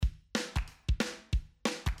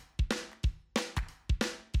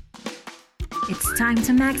It's time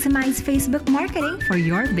to maximize Facebook marketing for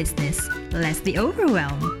your business. Less the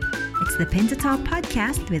overwhelm. It's the Pin to Top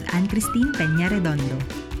podcast with Ann-Christine Peña Redondo.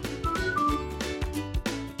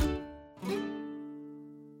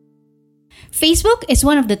 Facebook is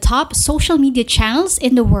one of the top social media channels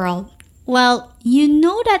in the world. Well, you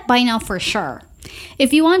know that by now for sure.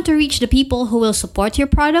 If you want to reach the people who will support your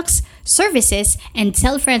products, services, and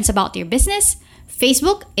tell friends about your business,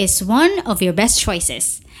 Facebook is one of your best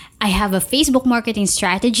choices. I have a Facebook marketing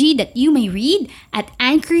strategy that you may read at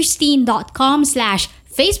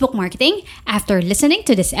annchristine.com/Facebook marketing after listening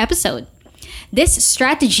to this episode. This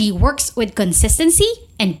strategy works with consistency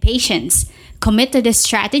and patience. Commit to this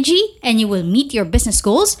strategy and you will meet your business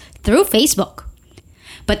goals through Facebook.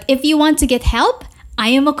 But if you want to get help, I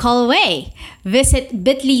am a call away. Visit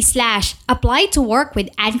bit.ly/apply to work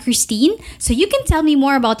with Ann-Christine so you can tell me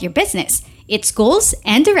more about your business, its goals,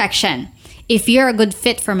 and direction. If you're a good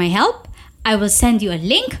fit for my help, I will send you a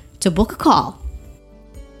link to book a call.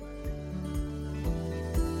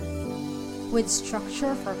 With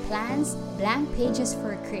structure for plans, blank pages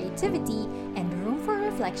for creativity, and room for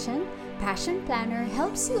reflection, Passion Planner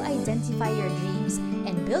helps you identify your dreams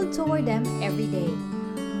and build toward them every day.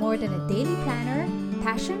 More than a daily planner,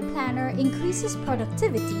 Passion Planner increases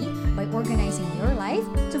productivity by organizing your life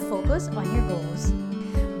to focus on your goals.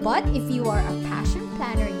 But if you are a Passion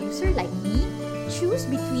Planner user like me, choose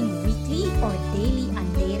between weekly or daily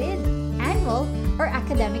undated, annual, or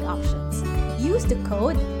academic options. Use the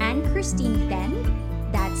code ANNCHRISTINE10,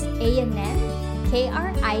 that's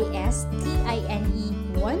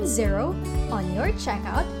ANNCHRISTINE10 on your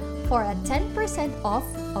checkout for a 10% off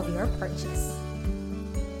of your purchase.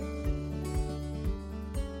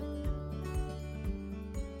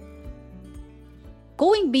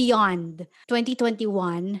 Going beyond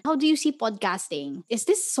 2021, how do you see podcasting? Is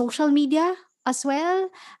this social media as well?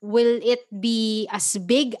 Will it be as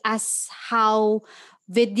big as how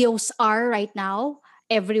videos are right now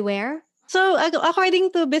everywhere? So, according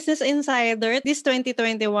to Business Insider, this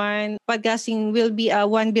 2021 podcasting will be a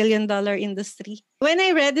 $1 billion industry. When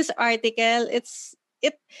I read this article, it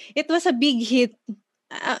was a big hit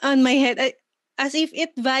on my head, as if it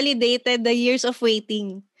validated the years of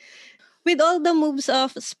waiting. With all the moves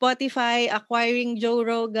of Spotify acquiring Joe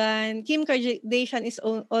Rogan, Kim Kardashian is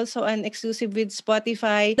also an exclusive with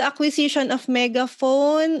Spotify. The acquisition of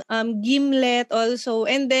Megaphone, Gimlet also,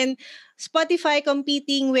 and then Spotify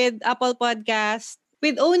competing with Apple Podcast,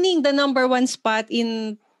 with owning the number one spot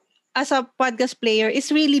in as a podcast player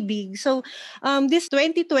is really big. So this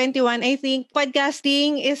 2021, I think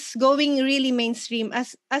podcasting is going really mainstream,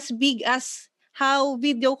 as big as how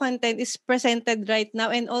video content is presented right now,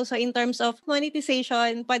 and also in terms of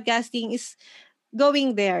monetization, podcasting is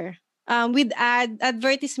going there. With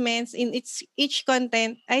advertisements in each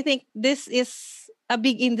content, I think this is a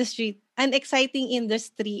big industry, an exciting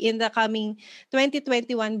industry in the coming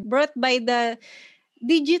 2021, brought by the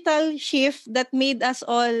digital shift that made us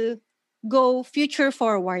all go future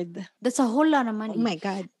forward. That's a whole lot of money. Oh my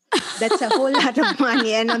God. That's a whole lot of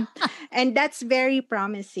money. And that's very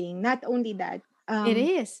promising. Not only that. It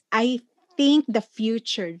is. I think the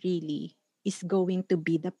future really is going to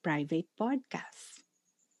be the private podcast.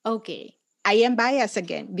 Okay. I am biased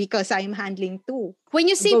again because I'm handling two. When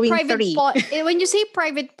you say Going private three. when you say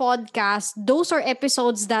private podcast, those are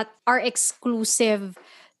episodes that are exclusive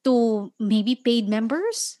to maybe paid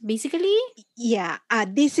members, basically? Yeah,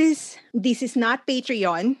 this is not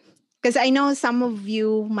Patreon. Because I know some of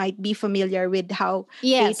you might be familiar with how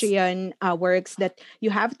Yes. Patreon works, that you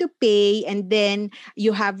have to pay and then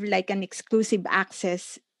you have like an exclusive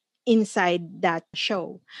access inside that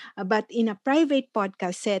show. But in a private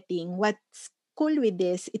podcast setting, what's cool with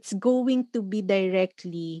this, it's going to be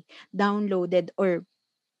directly downloaded, or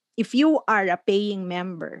if you are a paying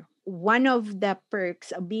member, one of the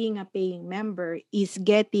perks of being a paying member is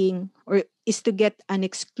to get an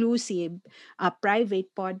exclusive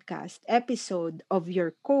private podcast episode of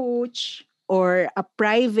your coach, or a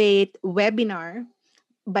private webinar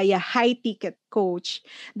by a high ticket coach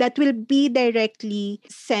that will be directly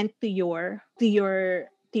sent to your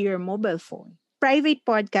mobile phone. Private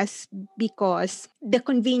podcast, because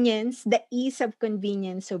the ease of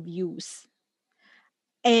convenience of use.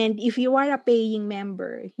 And if you are a paying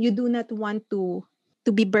member, you do not want to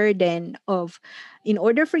be burdened of, in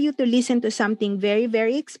order for you to listen to something very,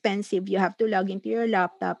 very expensive, you have to log into your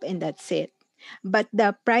laptop and that's it. But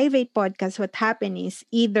the private podcast, what happens is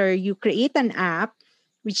either you create an app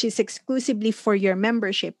which is exclusively for your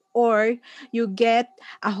membership, or you get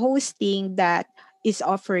a hosting that is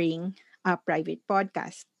offering a private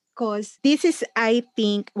podcast. Because this is, I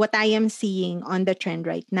think, what I am seeing on the trend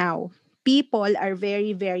right now. people are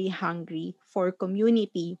very, very hungry for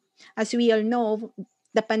community. As we all know,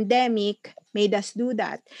 the pandemic made us do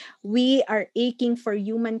that. We are aching for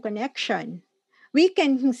human connection. We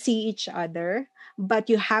can see each other, but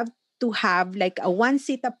you have to have like a one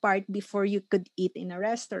seat apart before you could eat in a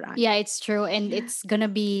restaurant. Yeah, it's true. And it's gonna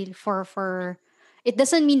be for it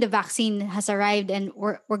doesn't mean the vaccine has arrived and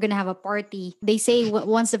we're gonna have a party. They say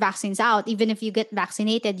once the vaccine's out, even if you get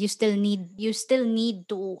vaccinated, you still need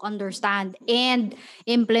to understand and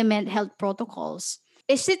implement health protocols.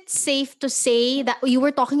 Is it safe to say that you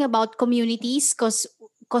were talking about communities because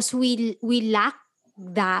we lack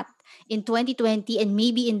that in 2020 and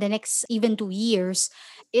maybe in the next even 2 years?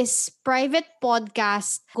 Is private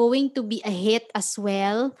podcast going to be a hit as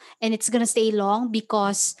well, and it's gonna stay long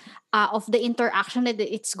because of the interaction that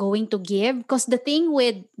it's going to give? Because the thing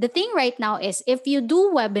right now is, if you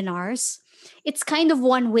do webinars, it's kind of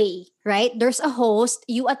one way, right? There's a host,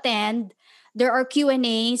 you attend, there are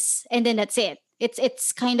Q&As, and then that's it. It's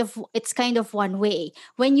kind of one way.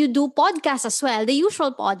 When you do podcasts as well, the usual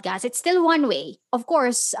podcast, it's still one way. Of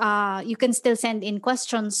course, you can still send in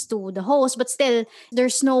questions to the host, but still,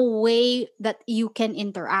 there's no way that you can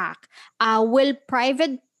interact. Will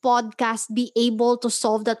private podcast be able to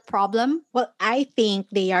solve that problem? Well, I think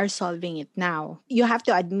they are solving it now. You have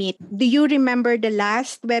to admit, do you remember the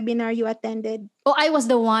last webinar you attended? Oh, I was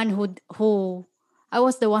the one who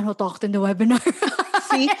talked in the webinar.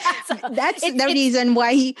 See, Yes. that's It's the it's reason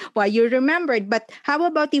why you remembered. But how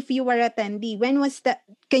about if you were attendee? When was the?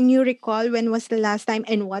 Can you recall when was the last time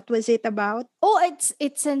and what was it about? Oh, it's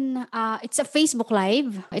a Facebook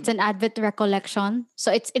Live. It's an advert recollection.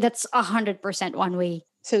 So that's 100% one way.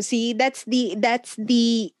 So see, that's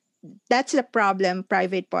the problem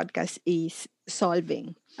private podcast is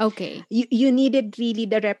solving. Okay. You needed really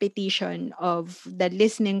the repetition of the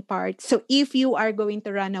listening part. So if you are going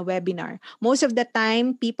to run a webinar, most of the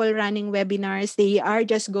time people running webinars, they are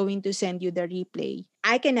just going to send you the replay.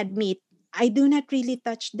 I can admit, I do not really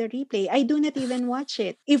touch the replay. I do not even watch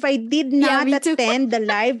it. If I did Yeah, not me too. attend the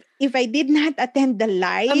live, if I did not attend the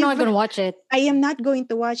I'm not live, gonna watch it. I am not going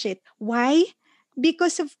to watch it. Why?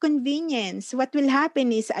 Because of convenience. What will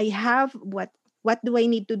happen is I have what do I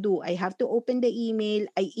need to do? I have to open the email.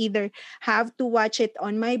 I either have to watch it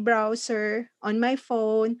on my browser, on my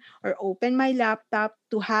phone, or open my laptop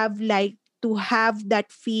to have that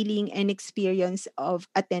feeling and experience of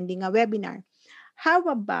attending a webinar. How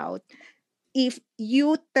about if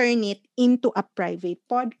you turn it into a private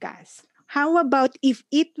podcast? How about if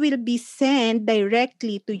it will be sent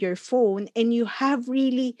directly to your phone and you have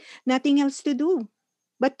really nothing else to do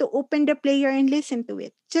but to open the player and listen to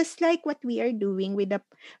it, just like what we are doing with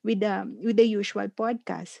the usual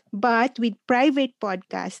podcast. But with private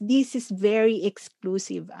podcast, this is very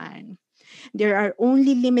exclusive, and there are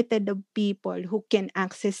only limited of people who can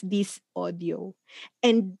access this audio.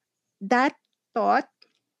 And that thought,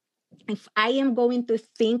 if I am going to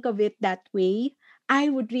think of it that way, I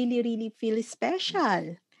would really, really feel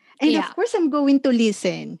special. And of Yeah. course, I'm going to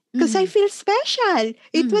listen because I Mhm. feel special.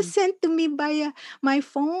 It was Mhm. sent to me by my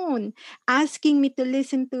phone, asking me to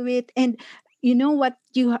listen to it. And you know what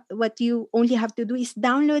you only have to do is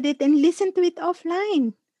download it and listen to it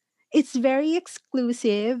offline. It's very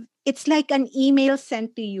exclusive. It's like an email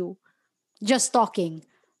sent to you. Just talking.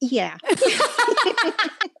 Yeah.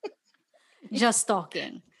 Just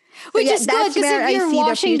talking. So Which yeah, is good that's because where if I you're see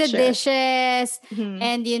the washing the future. dishes Mhm.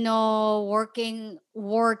 and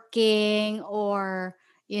working or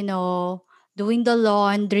doing the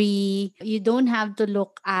laundry, you don't have to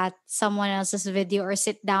look at someone else's video or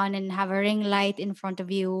sit down and have a ring light in front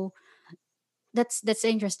of you. That's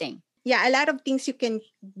interesting. Yeah, a lot of things you can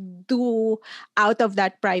do out of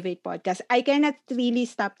that private podcast. I cannot really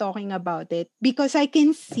stop talking about it because I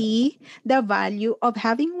can see the value of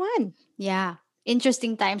having one. Yeah.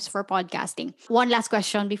 Interesting times for podcasting. One last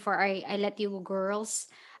question before I let you go, girls.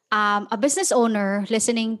 A business owner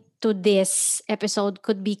listening to this episode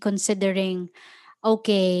could be considering,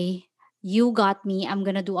 okay, you got me. I'm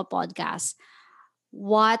going to do a podcast.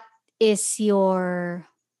 What is your.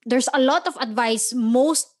 There's a lot of advice.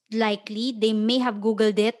 Most likely, they may have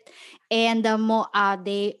Googled it and they're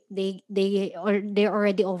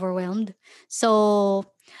already overwhelmed. So,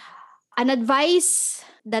 an advice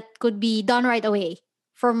that could be done right away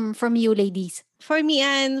from you ladies. For me,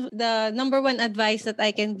 and the number one advice that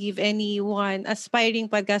I can give anyone aspiring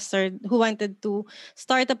podcaster who wanted to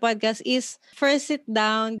start a podcast is first sit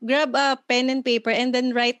down, grab a pen and paper, and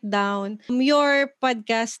then write down your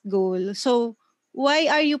podcast goal. So, why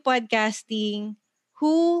are you podcasting?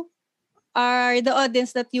 Who are the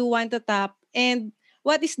audience that you want to tap? And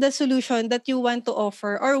what is the solution that you want to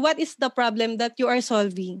offer, or what is the problem that you are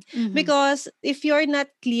solving. Because if you're not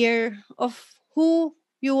clear of who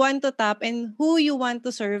you want to tap and who you want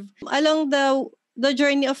to serve along the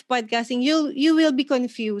journey of podcasting, you will be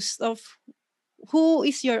confused of who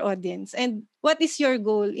is your audience and what is your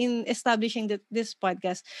goal in establishing this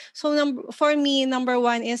podcast. So for me, number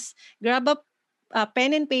one is grab a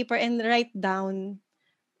pen and paper and write down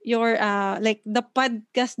your like the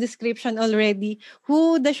podcast description already,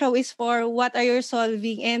 who the show is for, what are you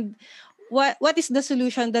solving, and what is the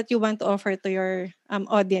solution that you want to offer to your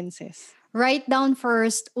audiences. Write down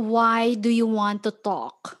first, why do you want to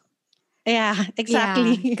talk? Yeah,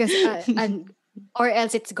 exactly. Because or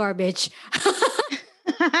else it's garbage.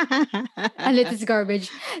 Unless it's garbage.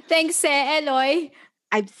 Thanks, Eloy.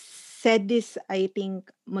 I've said this, I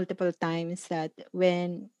think, multiple times, that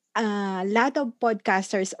when a lot of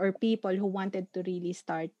podcasters or people who wanted to really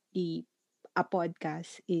start a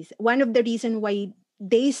podcast, is one of the reason why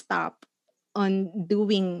they stop on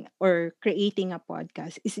doing or creating a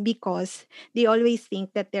podcast is because they always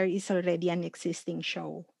think that there is already an existing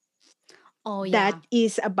show Oh, that yeah.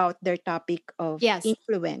 is about their topic of Yes.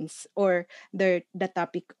 influence or the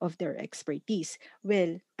topic of their expertise.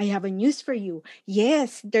 Well, I have a news for you.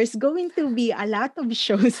 Yes, there's going to be a lot of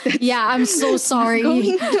shows that's Yeah, I'm so sorry.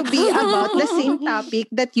 going to be about the same topic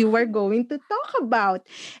that you are going to talk about.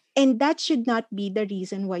 And that should not be the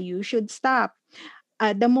reason why you should stop.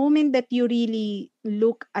 The moment that you really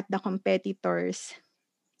look at the competitors,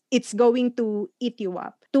 it's going to eat you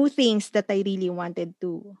up. Two things that I really wanted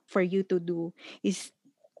for you to do is,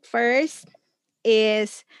 first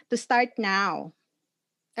is to start now,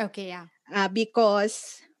 Okay, yeah.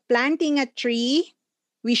 because planting a tree,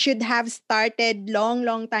 we should have started long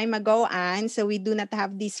time ago, and so we do not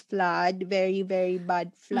have this flood, very very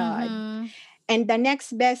bad flood. Mhm. And the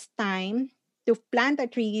next best time to plant a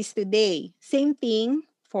tree is today. Same thing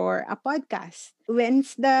for a podcast.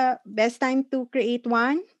 When's the best time to create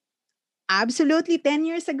one? Absolutely 10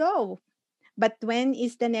 years ago. But when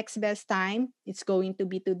is the next best time? It's going to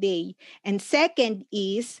be today. And second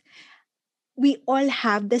is, we all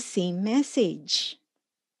have the same message.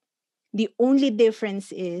 The only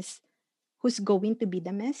difference is who's going to be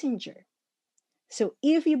the messenger. So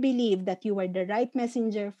if you believe that you are the right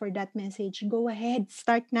messenger for that message, go ahead,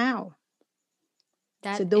 start now.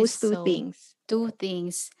 That So those is two so things. two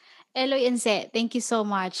things. Eloy and Se, thank you so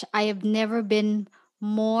much. I have never been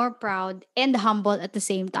more proud and humble at the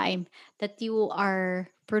same time that you are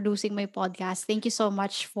producing my podcast. Thank you so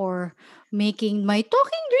much for making my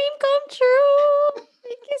talking dream come true.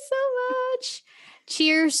 Thank you so much.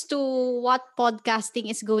 Cheers to what podcasting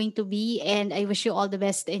is going to be, and I wish you all the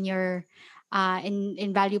best in your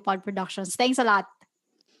in Value Pod Productions. Thanks a lot.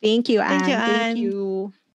 Thank you, Thank you, Anne. Thank Anne.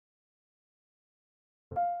 you.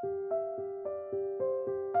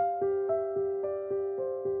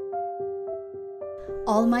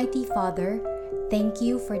 Almighty Father, thank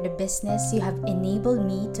you for the business you have enabled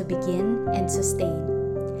me to begin and sustain.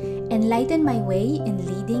 Enlighten my way in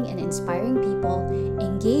leading and inspiring people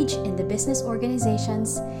engage in the business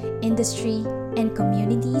organizations, industry, and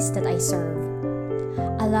communities that I serve.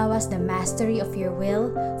 Allow us the mastery of your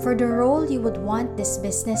will for the role you would want this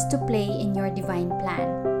business to play in your divine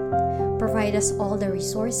plan. Provide us all the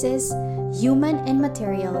resources, human and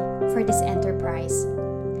material, for this enterprise.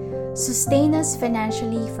 Sustain us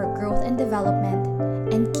financially for growth and development,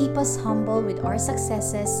 and keep us humble with our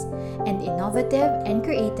successes and innovative and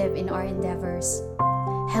creative in our endeavors.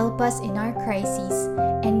 Help us in our crises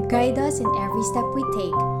and guide us in every step we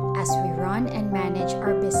take as we run and manage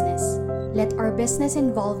our business. Let our business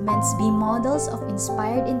involvements be models of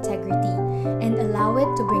inspired integrity and allow it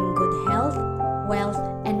to bring good health, wealth,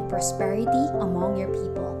 and prosperity among your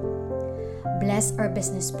people. Bless our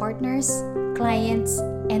business partners, clients,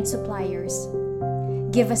 and suppliers.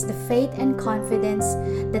 Give us the faith and confidence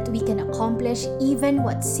that we can accomplish even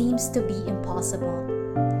what seems to be impossible.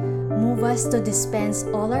 Move us to dispense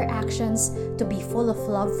all our actions to be full of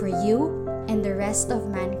love for you and the rest of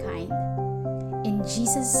mankind. In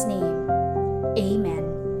Jesus' name, amen.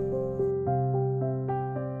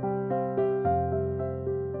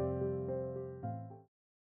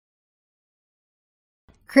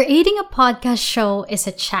 Creating a podcast show is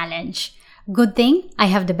a challenge. Good thing I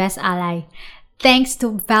have the best ally. Thanks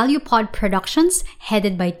to Value Pod Productions,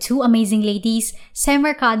 headed by two amazing ladies, Sem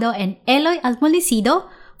Mercado and Eloy Almolicido,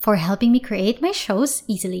 for helping me create my shows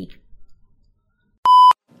easily.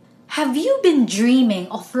 Have you been dreaming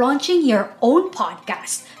of launching your own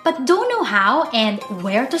podcast but don't know how and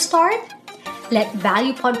where to start? Let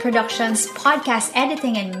ValuePod Productions podcast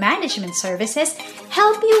editing and management services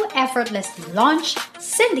help you effortlessly launch,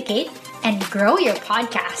 syndicate, and grow your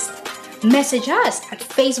podcast. Message us at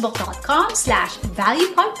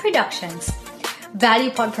facebook.com/ValuePodProductions.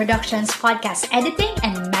 ValuePod Productions podcast editing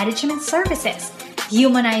and management services,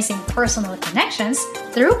 humanizing personal connections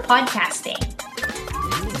through podcasting.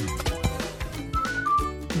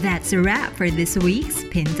 That's a wrap for this week's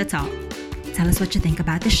Pin to Talk. Tell us what you think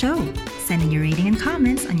about the show. Send in your rating and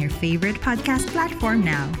comments on your favorite podcast platform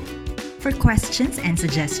now. For questions and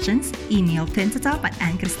suggestions, email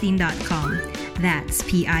pintotop@AnnChristine.com. That's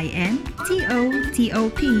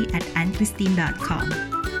PINTOTOP@AnnChristine.com.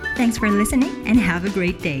 Thanks for listening and have a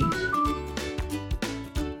great day.